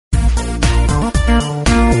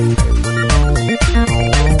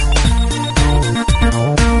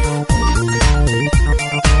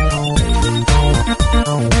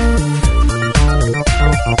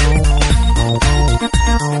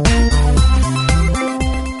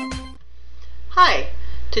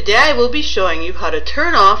Today I will be showing you how to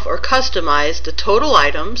turn off or customize the total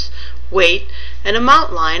items, weight, and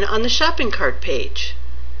amount line on the shopping cart page.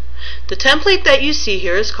 The template that you see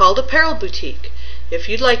here is called Apparel Boutique. If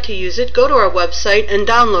you'd like to use it, go to our website and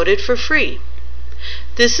download it for free.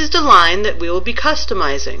 This is the line that we will be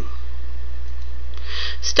customizing.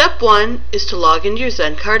 Step 1 is to log into your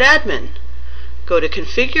ZenCard admin. Go to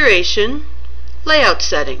Configuration, Layout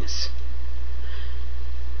Settings.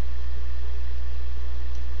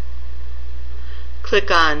 Click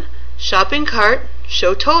on Shopping Cart,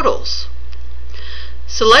 Show Totals.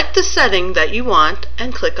 Select the setting that you want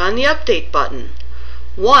and click on the Update button.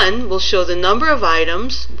 1 will show the number of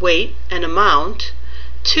items, weight, and amount.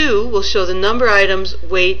 2 will show the number of items,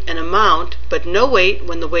 weight, and amount, but no weight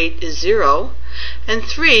when the weight is 0. And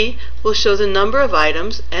 3 will show the number of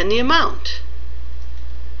items and the amount.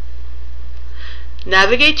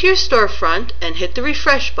 Navigate to your storefront and hit the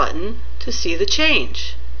refresh button to see the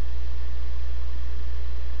change.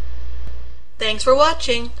 Thanks for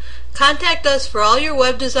watching. Contact us for all your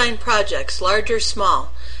web design projects, large or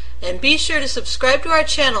small. And be sure to subscribe to our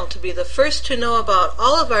channel to be the first to know about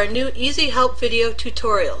all of our new Easy Help video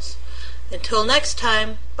tutorials. Until next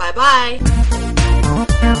time, bye-bye.